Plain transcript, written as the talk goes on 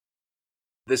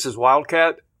This is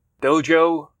Wildcat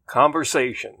Dojo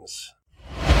Conversations.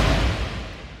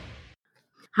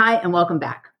 Hi, and welcome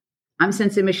back. I'm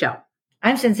Sensei Michelle.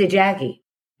 I'm Sensei Jackie.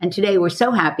 And today we're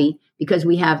so happy because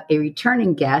we have a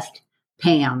returning guest,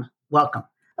 Pam. Welcome.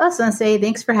 Oh, Sensei,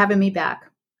 thanks for having me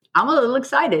back. I'm a little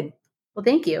excited. Well,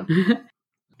 thank you.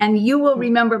 And you will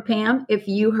remember, Pam, if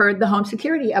you heard the home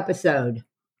security episode.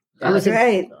 That's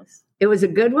right. It was a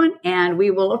good one, and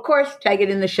we will, of course, tag it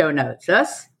in the show notes.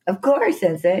 Us? Of course,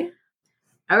 Sensei.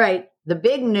 All right. The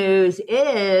big news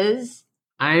is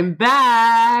I'm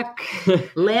back.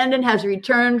 Landon has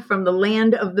returned from the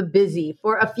land of the busy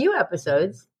for a few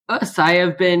episodes. Yes, I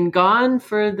have been gone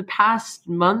for the past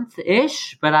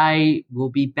month-ish, but I will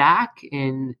be back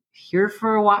and here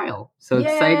for a while. So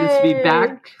excited to be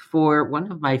back for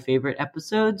one of my favorite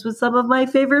episodes with some of my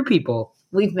favorite people.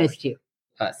 We've missed you.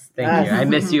 Yes, thank you. I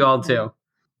miss you all too.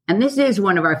 And this is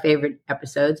one of our favorite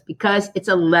episodes because it's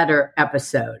a letter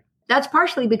episode. That's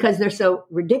partially because they're so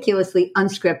ridiculously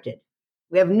unscripted.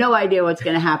 We have no idea what's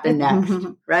going to happen next,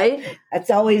 right? That's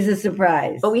always a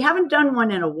surprise. But we haven't done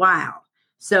one in a while.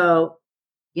 So,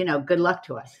 good luck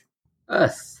to us.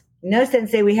 Us. No,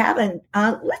 Sensei, we haven't.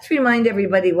 Let's remind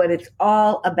everybody what it's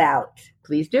all about.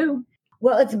 Please do.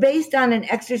 Well, it's based on an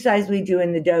exercise we do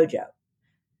in the dojo.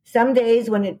 Some days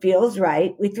when it feels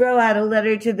right, we throw out a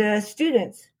letter to the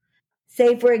students.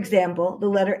 Say, for example, the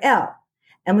letter L.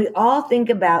 And we all think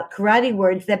about karate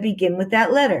words that begin with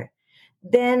that letter.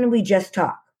 Then we just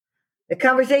talk. The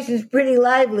conversation is pretty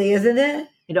lively, isn't it?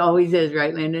 It always is,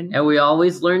 right, Landon? And we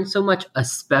always learn so much,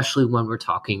 especially when we're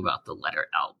talking about the letter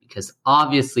L, because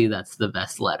obviously that's the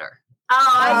best letter.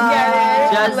 Oh, I get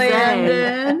it, Just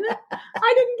Landon.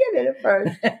 I didn't get it at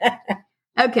first.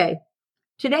 Okay.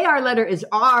 Today our letter is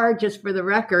R, just for the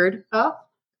record. Oh,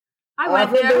 I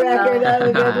went for there. the record, that was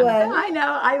a good one. I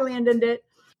know, I landed it.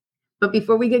 But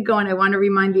before we get going, I want to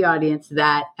remind the audience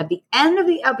that at the end of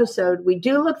the episode, we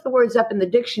do look the words up in the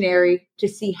dictionary to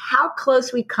see how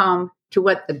close we come to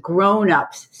what the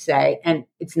grown-ups say, and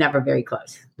it's never very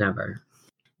close. Never.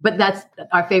 But that's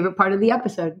our favorite part of the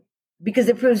episode. Because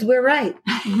it proves we're right.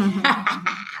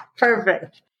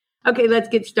 Perfect. Okay, let's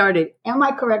get started. Am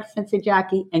I correct, Sensei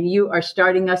Jackie? And you are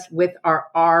starting us with our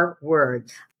R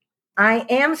words. I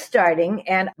am starting,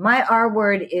 and my R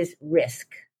word is risk.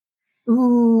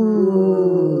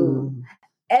 Ooh.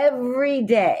 Every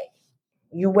day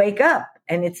you wake up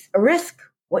and it's a risk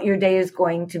what your day is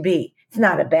going to be. It's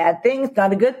not a bad thing. It's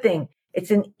not a good thing.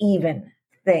 It's an even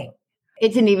thing.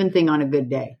 It's an even thing on a good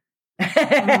day.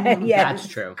 Yes. That's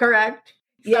true. Correct?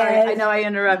 Sorry, Yes. I know I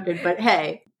interrupted, but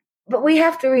hey. But we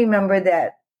have to remember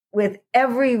that with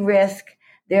every risk,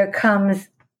 there comes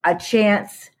a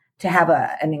chance to have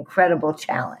an incredible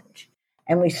challenge.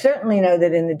 And we certainly know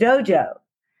that in the dojo,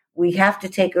 we have to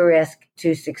take a risk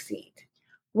to succeed.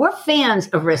 We're fans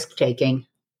of risk-taking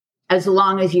as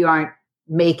long as you aren't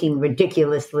making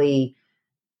ridiculously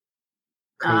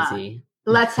Crazy.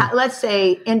 let's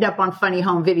say end up on funny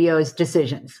home videos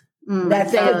decisions.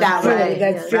 That's Say it that true. way.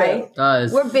 That's true. Right?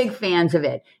 Does. We're big fans of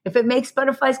it. If it makes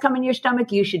butterflies come in your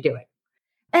stomach, you should do it.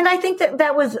 And I think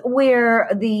that was where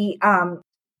the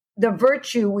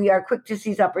virtue, we are quick to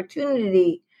seize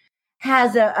opportunity,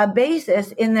 has a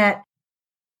basis in that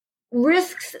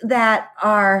risks that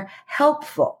are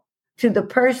helpful to the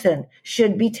person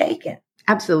should be taken.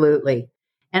 Absolutely.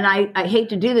 And I hate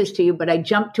to do this to you, but I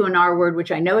jumped to an R word,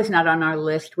 which I know is not on our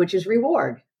list, which is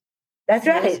reward. That's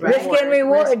right. Yes, Risk and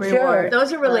reward, Risk, sure. reward.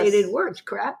 Those are related Yes. words,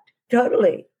 correct?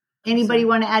 Totally. Anybody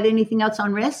want to add anything else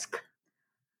on risk?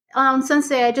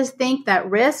 Sensei, I just think that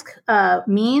risk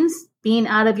means being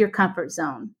out of your comfort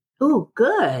zone. Ooh,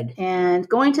 good. And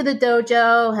going to the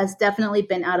dojo has definitely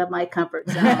been out of my comfort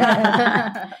zone.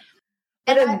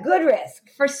 And a good risk.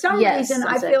 For some Yes, reason,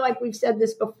 I that's it. feel like we've said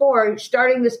this before,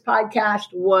 starting this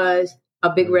podcast was a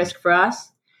big risk for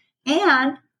us.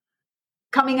 And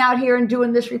coming out here and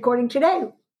doing this recording today,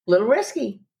 a little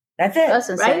risky, That's it. Yes,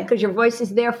 Sensei. right? Because your voice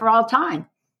is there for all time.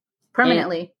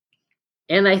 Permanently.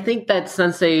 And I think that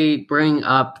Sensei bring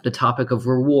up the topic of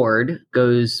reward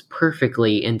goes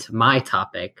perfectly into my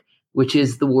topic, which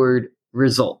is the word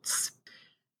results.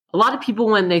 A lot of people,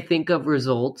 when they think of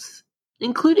results,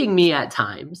 including me at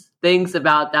times, thinks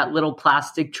about that little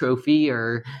plastic trophy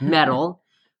or medal,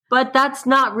 but that's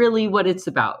not really what it's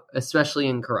about, especially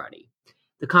in karate.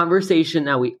 The conversation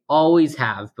that we always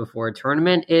have before a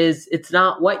tournament is it's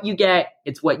not what you get,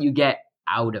 it's what you get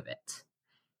out of it.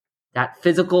 That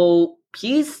physical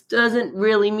piece doesn't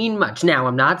really mean much. Now,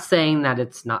 I'm not saying that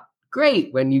it's not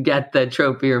great when you get the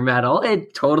trophy or medal.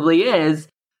 It totally is,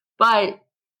 but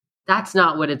that's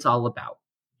not what it's all about.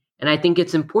 And I think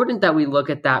it's important that we look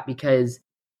at that because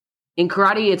In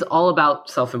karate, it's all about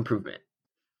self-improvement.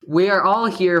 We are all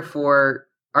here for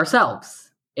ourselves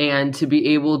and to be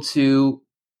able to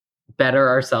better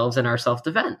ourselves in our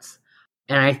self-defense.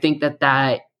 And I think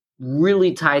that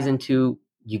really ties into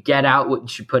you get out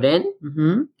what you put in,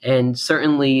 and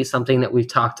certainly something that we've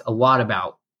talked a lot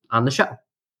about on the show.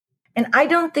 And I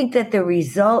don't think that the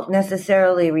result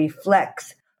necessarily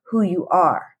reflects who you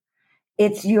are.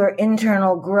 It's your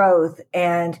internal growth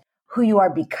and who you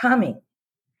are becoming.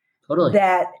 Totally.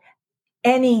 That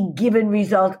any given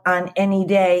result on any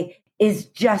day is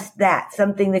just that,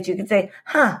 something that you can say,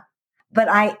 but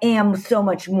I am so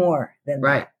much more than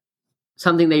right. that.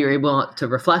 Something that you're able to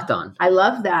reflect on. I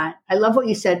love that. I love what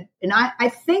you said. And I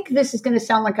think this is going to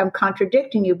sound like I'm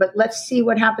contradicting you, but let's see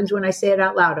what happens when I say it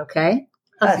out loud, okay?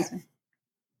 Okay.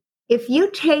 If you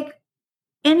take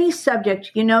any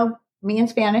subject, me in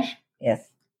Spanish, Yes.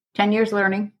 10 years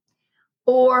learning,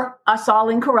 or us all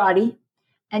in karate,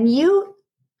 and you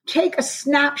take a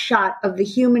snapshot of the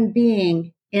human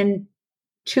being in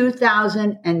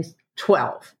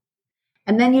 2012,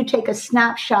 and then you take a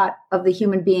snapshot of the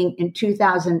human being in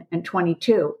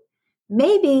 2022,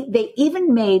 maybe they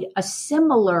even made a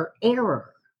similar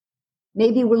error.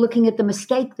 Maybe we're looking at the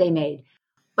mistake they made,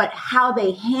 but how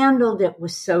they handled it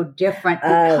was so different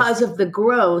because of the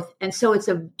growth. And so it's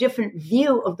a different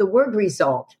view of the word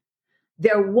result.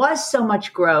 There was so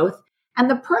much growth, and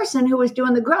the person who was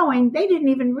doing the growing, they didn't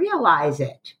even realize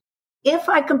it. If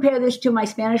I compare this to my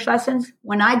Spanish lessons,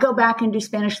 when I go back and do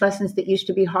Spanish lessons that used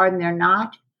to be hard and they're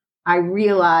not, I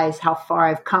realize how far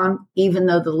I've come, even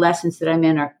though the lessons that I'm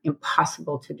in are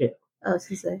impossible to do.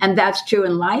 And that's true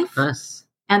in life. Yes.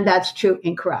 And that's true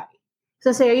in karate.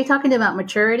 So are you talking about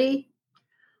maturity?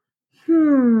 We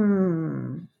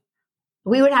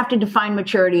would have to define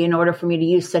maturity in order for me to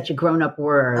use such a grown-up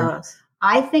word.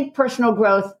 I think personal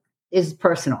growth is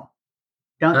personal.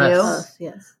 Don't you?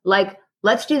 Yes. Like,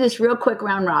 let's do this real quick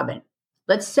round robin.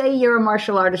 Let's say you're a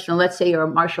martial artist, and let's say you're a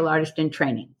martial artist in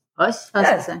training. Us?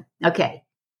 Yes. Okay.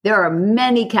 There are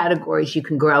many categories you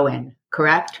can grow in,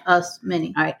 correct?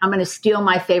 Many. All right. I'm going to steal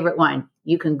my favorite one.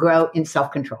 You can grow in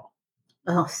self-control.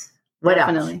 What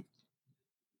definitely. else?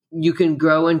 You can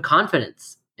grow in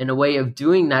confidence. And a way of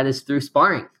doing that is through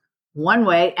sparring. One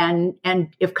way, and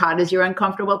if kata is your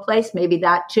uncomfortable place, maybe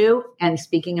that too. And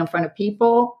speaking in front of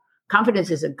people,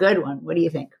 confidence is a good one. What do you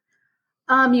think?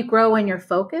 You grow in your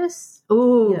focus.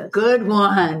 Ooh, Yes. Good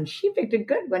one. She picked a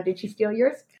good one. Did she steal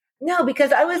yours? No,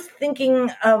 because I was thinking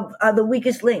of the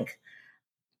weakest link.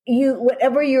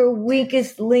 Whatever your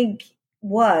weakest link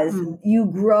was, you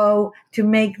grow to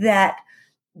make that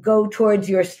go towards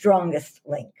your strongest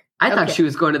link. I thought she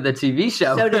was going to the TV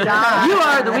show. So did I. You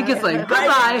are the weakest link. I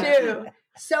Goodbye. did too.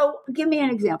 So give me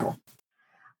an example.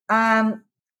 When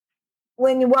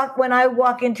I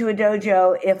walk into a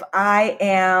dojo, if I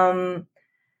am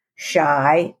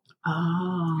shy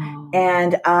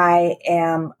and I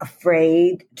am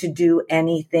afraid to do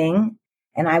anything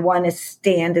and I want to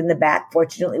stand in the back,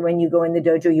 fortunately, when you go in the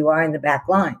dojo, you are in the back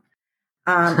line.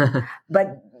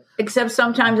 But except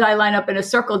sometimes I line up in a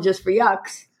circle just for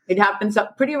yucks. It happens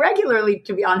up pretty regularly,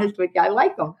 to be honest with you. I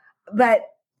like them. But,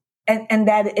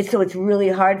 so it's really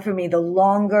hard for me. The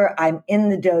longer I'm in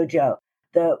the dojo,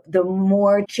 the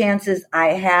more chances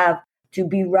I have to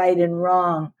be right and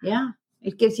wrong. Yeah.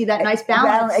 It gives you that nice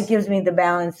balance. It gives me the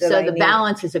balance. So the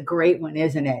balance is a great one,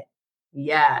 isn't it?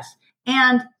 Yes.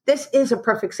 And this is a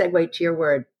perfect segue to your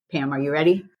word, Pam. Are you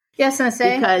ready? Yes,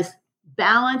 Sensei. Because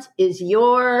balance is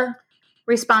your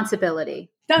responsibility.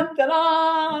 Dun, dun,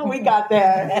 dun, we got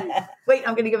there. Wait,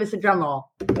 I'm going to give us a drum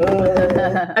roll.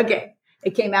 Okay.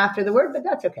 It came after the word, but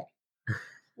that's okay.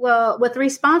 Well, with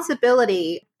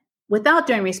responsibility, without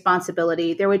doing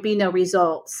responsibility, there would be no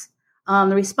results.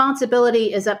 The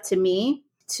responsibility is up to me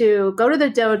to go to the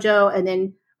dojo and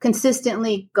then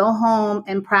consistently go home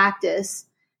and practice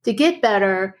to get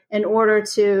better in order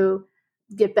to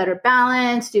get better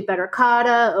balance, do better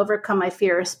kata, overcome my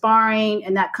fear of sparring.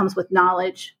 And that comes with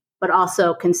knowledge, but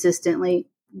also consistently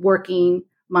working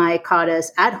my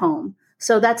katas at home.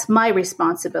 So that's my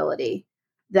responsibility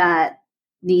that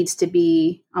needs to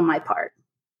be on my part.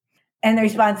 And the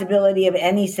responsibility of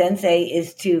any sensei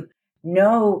is to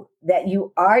know that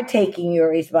you are taking your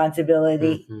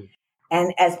responsibility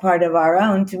and as part of our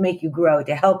own to make you grow,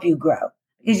 to help you grow.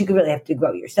 Because you really have to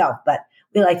grow yourself, but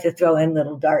we like to throw in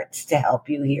little darts to help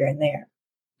you here and there.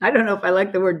 I don't know if I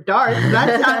like the word dart.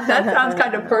 That sounds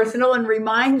kind of personal and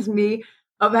reminds me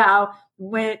of how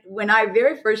when I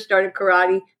very first started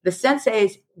karate, the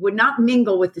senseis would not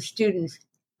mingle with the students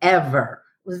ever.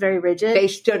 It was very rigid. They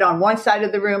stood on one side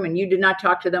of the room and you did not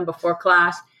talk to them before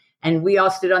class. And we all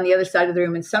stood on the other side of the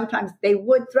room, and sometimes they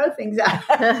would throw things at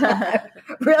us.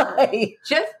 Really?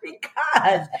 Just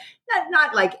because.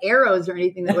 Not like arrows or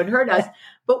anything that would hurt us,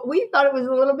 but we thought it was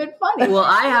a little bit funny. Well,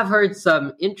 I have heard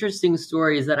some interesting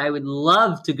stories that I would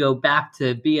love to go back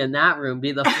to be in that room,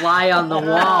 be the fly on the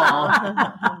wall,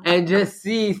 and just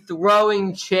see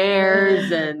throwing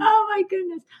chairs and. Oh my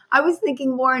goodness. I was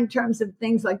thinking more in terms of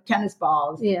things like tennis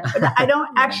balls. Yeah. But I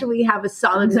don't actually have a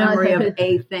solid memory of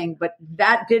a thing, but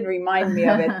that did remind me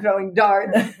of it, throwing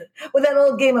darts. Well, that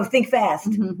old game of think fast.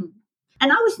 And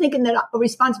I was thinking that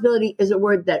responsibility is a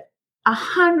word that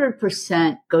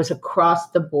 100% goes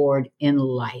across the board in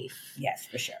life. Yes,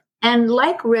 for sure. And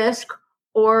like risk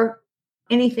or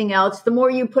anything else, the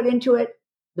more you put into it,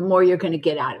 the more you're going to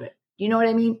get out of it. Do you know what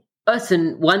I mean?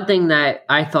 Listen, one thing that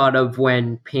I thought of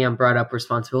when Pam brought up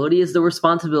responsibility is the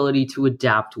responsibility to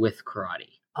adapt with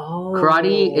karate. Oh.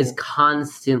 Karate is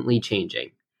constantly changing.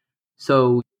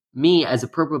 So me as a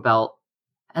purple belt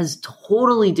has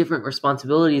totally different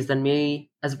responsibilities than me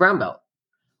as a brown belt,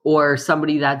 or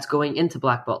somebody that's going into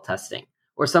black belt testing,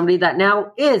 or somebody that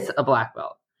now is a black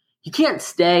belt. You can't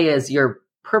stay as your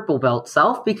purple belt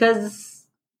self because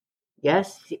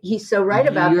yes, he's so right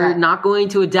about that. You're not going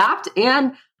to adapt,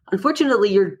 and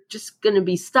unfortunately, you're just going to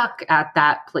be stuck at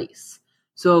that place.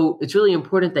 So it's really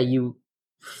important that you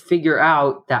figure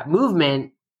out that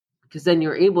movement, because then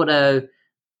you're able to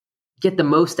get the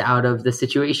most out of the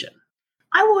situation.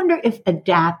 I wonder if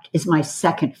adapt is my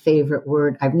second favorite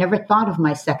word. I've never thought of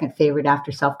my second favorite after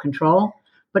self-control,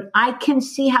 but I can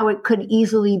see how it could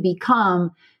easily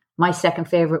become my second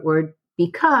favorite word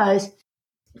because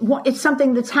it's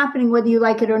something that's happening whether you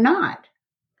like it or not,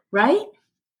 right?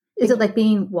 Is it like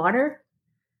being water?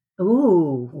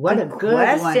 Ooh, what a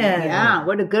good one. Yeah,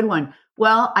 what a good one.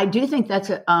 Well, I do think that's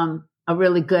a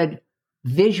really good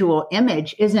visual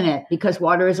image, isn't it? Because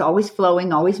water is always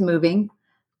flowing, always moving.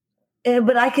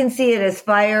 But I can see it as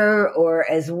fire or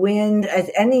as wind, as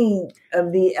any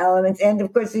of the elements. And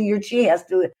of course, your chi has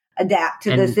to adapt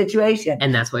to the situation.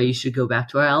 And that's why you should go back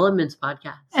to our Elements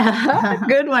podcast.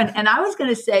 Good one. And I was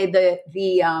going to say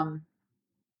the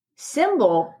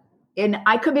symbol, and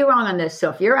I could be wrong on this. So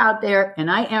if you're out there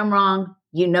and I am wrong,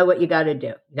 you know what you got to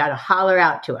do. You got to holler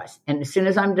out to us. And as soon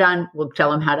as I'm done, we'll tell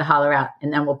them how to holler out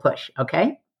and then we'll push.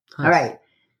 Okay. Nice. All right.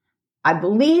 I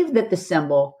believe that the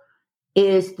symbol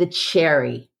is the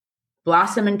cherry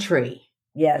blossom and tree.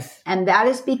 Yes. And that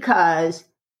is because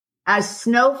as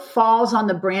snow falls on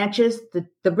the branches,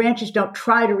 the branches don't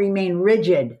try to remain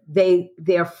rigid.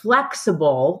 They're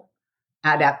flexible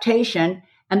adaptation,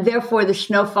 and therefore the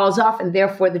snow falls off, and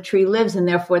therefore the tree lives, and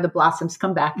therefore the blossoms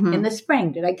come back in the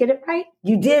spring. Did I get it right?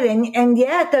 You did. And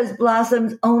yet those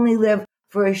blossoms only live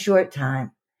for a short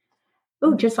time.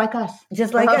 Ooh, just like us.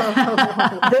 Just like us.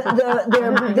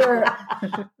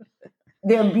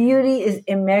 Their beauty is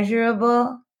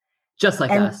immeasurable. Just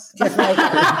like us. Just like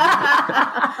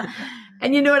us.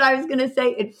 And you know what I was going to say?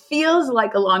 It feels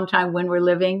like a long time when we're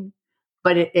living,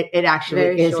 but it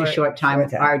actually is a short time,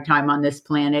 our time on this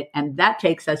planet. And that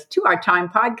takes us to our Time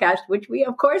podcast, which we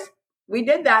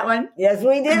did that one. Yes,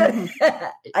 we did.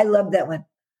 I love that one.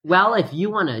 Well, if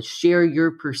you want to share your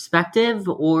perspective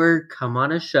or come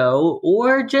on a show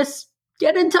or just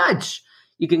get in touch,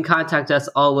 you can contact us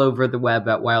all over the web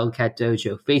at Wildcat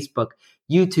Dojo, Facebook,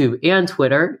 YouTube, and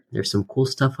Twitter. There's some cool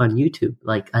stuff on YouTube,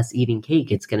 like us eating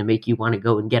cake. It's going to make you want to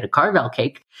go and get a Carvel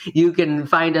cake. You can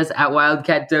find us at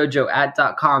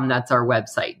wildcatdojo@.com. That's our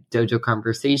website. Dojo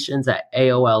Conversations at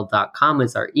AOL.com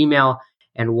is our email,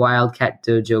 and Wildcat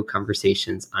Dojo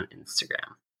Conversations on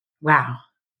Instagram. Wow.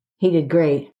 He did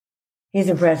great. He's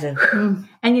impressive.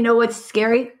 And you know what's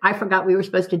scary? I forgot we were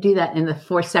supposed to do that in the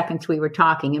 4 seconds we were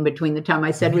talking in between the time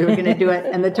I said we were going to do it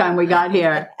and the time we got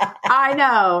here. I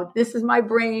know. This is my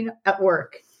brain at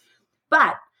work.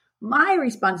 But my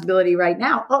responsibility right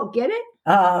now, get it?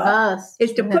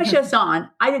 Is to push us on.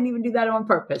 I didn't even do that on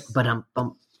purpose.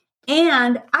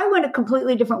 And I went a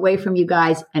completely different way from you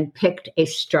guys and picked a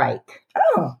strike.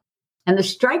 Oh. And the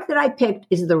strike that I picked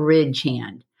is the ridge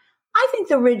hand. I think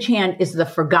the ridge hand is the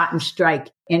forgotten strike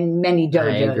in many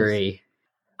dojos. I agree.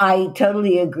 I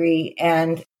totally agree.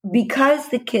 And because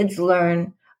the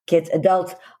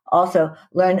adults also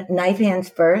learn knife hands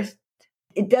first,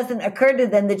 it doesn't occur to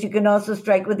them that you can also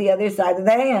strike with the other side of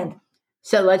the hand.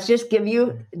 So let's just give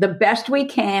you the best we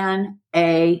can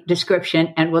a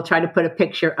description, and we'll try to put a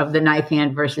picture of the knife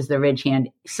hand versus the ridge hand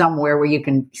somewhere where you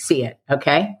can see it,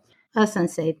 okay?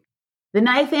 Sensei. The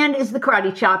knife hand is the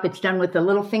karate chop. It's done with the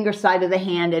little finger side of the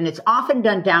hand, and it's often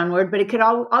done downward, but it could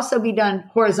also be done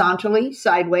horizontally,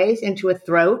 sideways, into a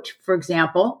throat, for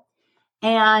example.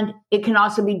 And it can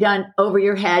also be done over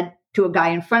your head to a guy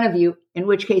in front of you, in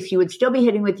which case you would still be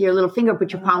hitting with your little finger,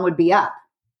 but your palm would be up,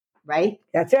 right?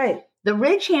 That's right. The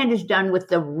ridge hand is done with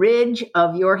the ridge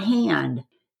of your hand,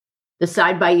 the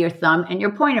side by your thumb and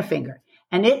your pointer finger.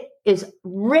 And it is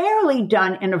rarely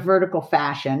done in a vertical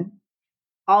fashion,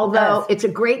 although it's a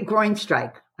great groin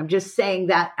strike. I'm just saying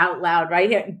that out loud right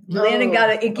here. Landon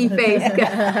got an icky face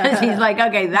because he's like,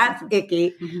 okay, that's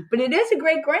icky. But it is a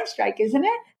great groin strike, isn't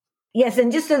it? Yes,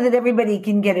 and just so that everybody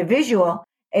can get a visual,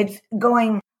 it's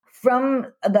going from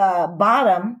the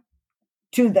bottom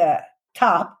to the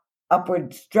top,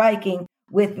 upward striking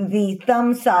with the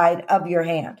thumb side of your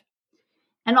hand.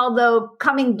 And although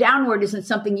coming downward isn't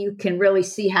something you can really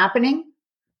see happening,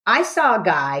 I saw a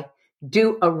guy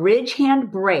do a ridge hand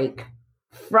break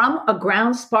from a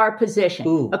ground spar position.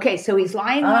 Ooh. Okay, so he's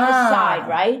lying on his side,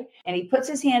 right? And he puts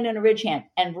his hand in a ridge hand,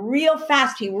 and real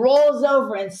fast he rolls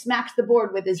over and smacks the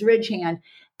board with his ridge hand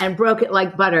and broke it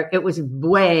like butter. It was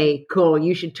way cool.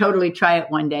 You should totally try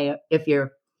it one day if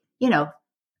you're,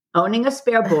 owning a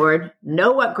spare board,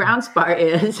 know what ground spar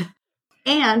is,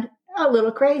 and a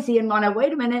little crazy and want to,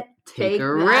 wait a minute, Take a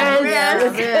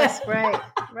that risk.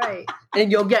 Right.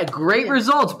 And you'll get great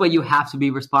results, but you have to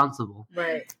be responsible.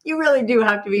 Right. You really do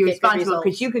have to be You get good responsible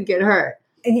because results. you could get hurt.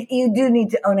 And you do need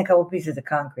to own a couple pieces of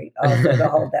concrete also to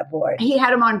hold that board. He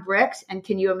had him on bricks, and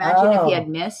can you imagine if he had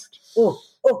missed? Oh,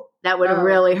 That would have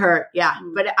really hurt. Yeah.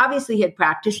 But obviously he had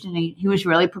practiced and he was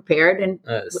really prepared. And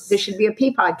this should be a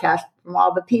P podcast from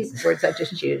all the P words I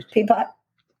just used. Peapot.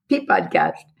 P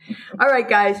podcast. All right,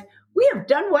 guys, we have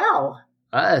done well.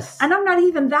 Us. And I'm not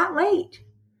even that late.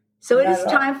 So it Not is at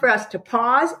all. time for us to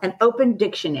pause and open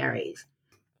dictionaries.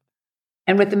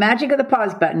 And with the magic of the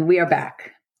pause button, we are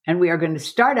back. And we are going to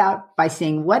start out by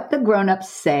seeing what the grown-ups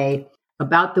say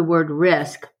about the word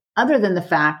risk, other than the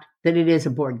fact that it is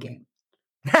a board game.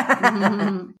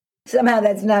 Somehow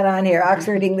that's not on here.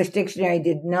 Oxford English Dictionary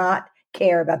did not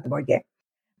care about the board game.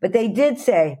 But they did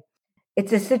say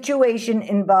it's a situation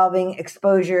involving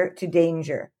exposure to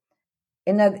danger.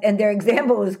 And their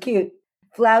example was cute.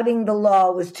 Flouting the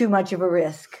law was too much of a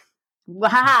risk.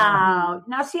 Wow.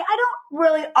 Now, see, I don't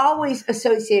really always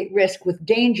associate risk with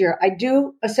danger. I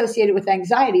do associate it with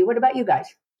anxiety. What about you guys?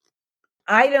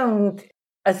 I don't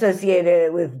associate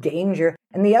it with danger.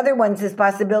 And the other one says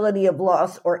possibility of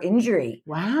loss or injury,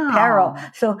 Wow. peril.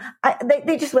 So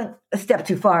they just went a step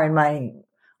too far in my...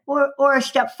 Or a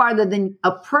step farther than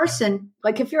a person.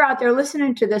 Like if you're out there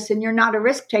listening to this and you're not a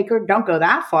risk taker, don't go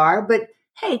that far. But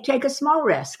hey, take a small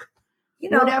risk.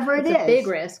 Whatever it It's is. a big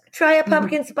risk. Try a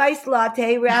pumpkin spice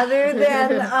latte rather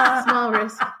than... Small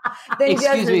risk. than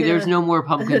Excuse just- me, there's no more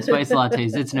pumpkin spice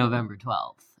lattes. It's November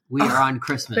 12th. We are on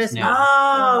Christmas now.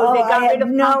 Oh, they Oh, got I rid had of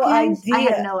no pumpkins? I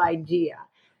idea. had no idea.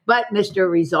 But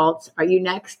Mr. Results, are you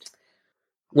next?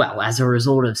 Well, as a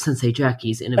result of Sensei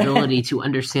Jackie's inability to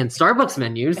understand Starbucks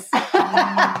menus,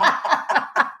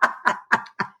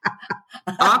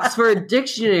 Oxford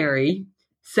Dictionary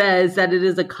says that it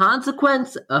is a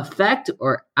consequence, effect,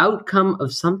 or outcome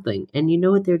of something. And you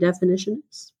know what their definition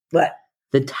is? What?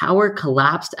 The tower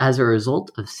collapsed as a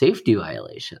result of safety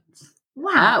violations.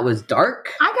 Wow. That was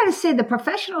dark. I got to say, the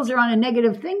professionals are on a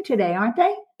negative thing today, aren't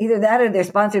they? Either that or they're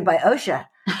sponsored by OSHA.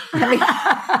 I mean,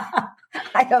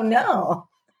 I don't know.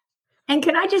 And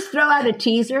can I just throw out a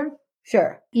teaser?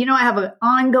 Sure. I have an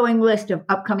ongoing list of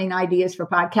upcoming ideas for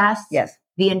podcasts. Yes.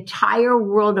 The entire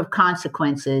world of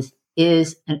consequences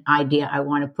is an idea I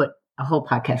want to put a whole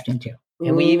podcast into.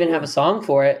 And we even have a song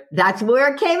for it. That's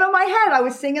where it came in my head. I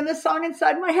was singing this song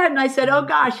inside my head and I said, oh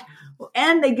gosh.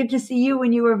 And they get to see you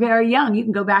when you were very young. You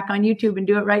can go back on YouTube and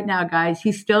do it right now, guys.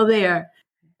 He's still there.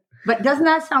 But doesn't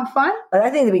that sound fun? But I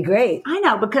think it'd be great. I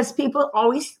know, because people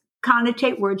always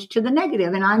connotate words to the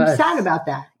negative, and I'm Yes. sad about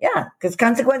that. Yeah, because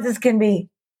consequences can be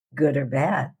good or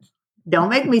bad. Don't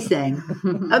make me sing.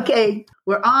 Okay,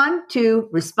 we're on to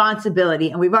responsibility,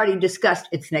 and we've already discussed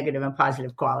its negative and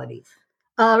positive qualities.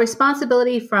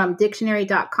 Responsibility from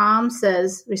dictionary.com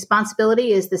says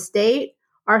responsibility is the state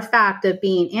or fact of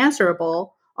being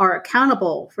answerable or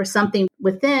accountable for something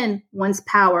within one's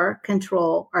power,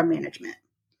 control, or management.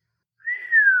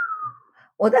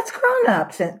 Well, that's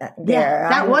grown-ups there.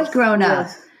 That was grown up.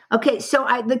 Yes. Okay, so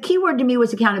the key word to me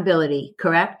was accountability,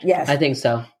 correct? Yes. I think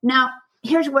so. Now,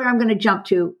 here's where I'm going to jump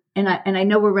to, and I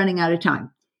know we're running out of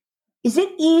time. Is it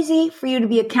easy for you to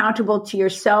be accountable to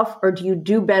yourself, or do you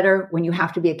do better when you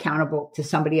have to be accountable to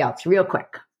somebody else? Real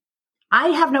quick. I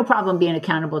have no problem being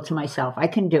accountable to myself. I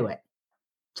can do it.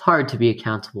 It's hard to be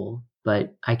accountable,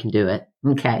 but I can do it.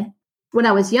 Okay. When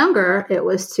I was younger, it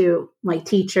was to my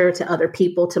teacher, to other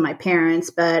people, to my parents.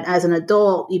 But as an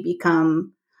adult, you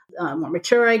become more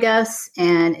mature, I guess,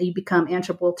 and you become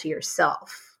answerable to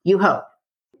yourself. You hope.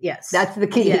 Yes. That's the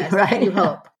key, yes, right? You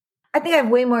hope. I think I have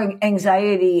way more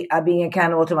anxiety being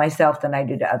accountable to myself than I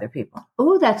do to other people.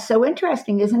 Oh, that's so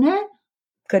interesting, isn't it?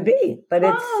 Could be, but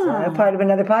it's part of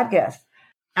another podcast.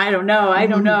 I don't know.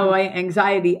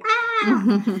 Anxiety.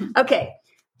 Okay.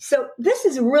 So this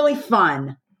is really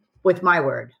fun with my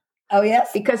word. Oh, yes?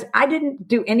 Because I didn't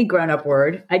do any grown-up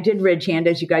word. I did ridge hand,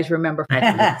 as you guys remember.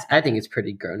 I think it's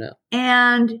pretty grown up.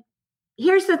 And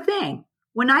here's the thing.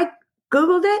 When I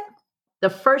Googled it, the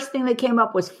first thing that came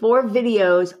up was 4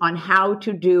 videos on how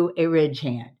to do a ridge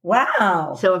hand.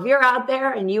 Wow. So if you're out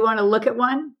there and you want to look at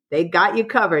one, they got you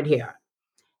covered here.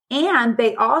 And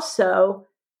they also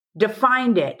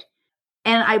defined it.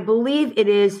 And I believe it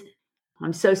is,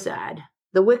 I'm so sad,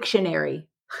 the Wiktionary.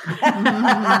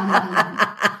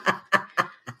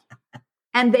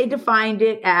 And they defined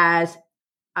it as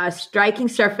a striking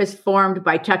surface formed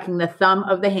by tucking the thumb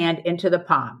of the hand into the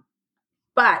palm.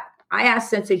 But I asked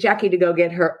Sensei Jackie to go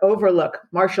get her Overlook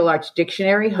Martial Arts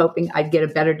Dictionary, hoping I'd get a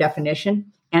better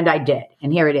definition. And I did.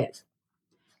 And here it is.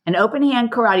 An open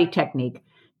hand karate technique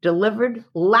delivered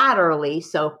laterally,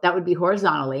 so that would be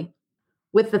horizontally,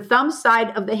 with the thumb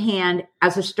side of the hand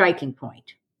as a striking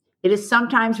point. It is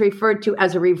sometimes referred to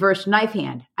as a reverse knife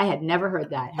hand. I had never heard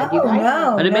that. Had you guys?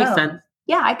 No, But it makes sense.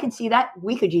 Yeah, I can see that.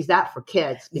 We could use that for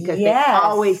kids because Yes. they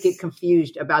always get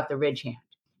confused about the ridge hand.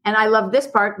 And I love this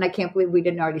part, and I can't believe we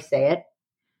didn't already say it.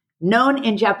 Known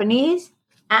in Japanese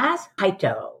as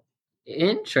Haito.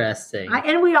 Interesting.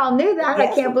 And we all knew that.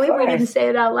 Yes, I can't of believe we course. didn't say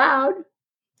it out loud.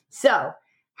 So,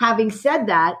 having said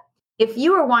that, if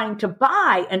you are wanting to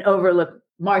buy an Overlook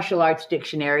Martial Arts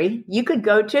Dictionary, you could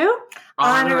go to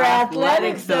Honor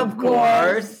Athletics, of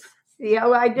course. See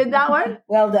how I did that one?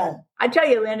 Well done. I tell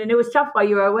you, Landon, it was tough while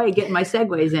you were away getting my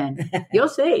segues in. You'll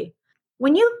see.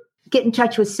 When you get in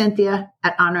touch with Cynthia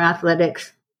at Honor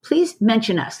Athletics, please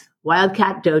mention us,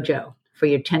 Wildcat Dojo, for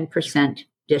your 10%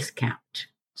 discount.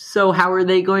 So how are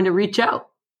they going to reach out?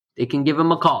 They can give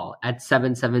them a call at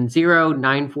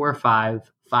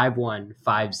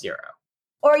 770-945-5150.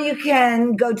 Or you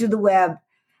can go to the web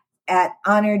at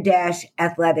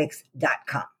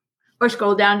honor-athletics.com. Or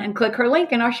scroll down and click her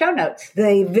link in our show notes.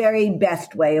 The very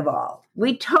best way of all.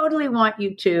 We totally want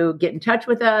you to get in touch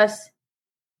with us,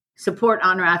 support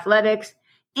Honor Athletics,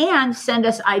 and send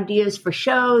us ideas for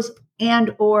shows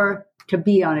and or to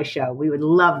be on a show. We would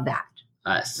love that,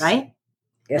 Us. right?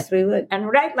 Yes, we would. And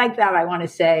right like that, I want to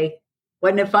say,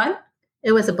 wasn't it fun?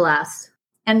 It was a blast.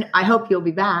 And I hope you'll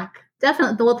be back.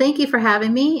 Definitely. Well, thank you for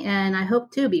having me, and I hope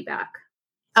to be back.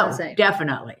 Oh, Sensei.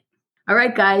 definitely. All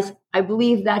right, guys, I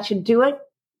believe that should do it.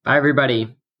 Bye,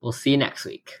 everybody. We'll see you next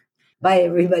week. Bye,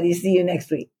 everybody. See you next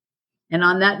week. And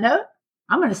on that note,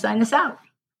 I'm going to sign us out.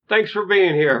 Thanks for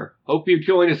being here. Hope you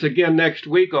join us again next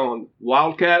week on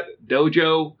Wildcat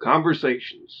Dojo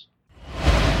Conversations.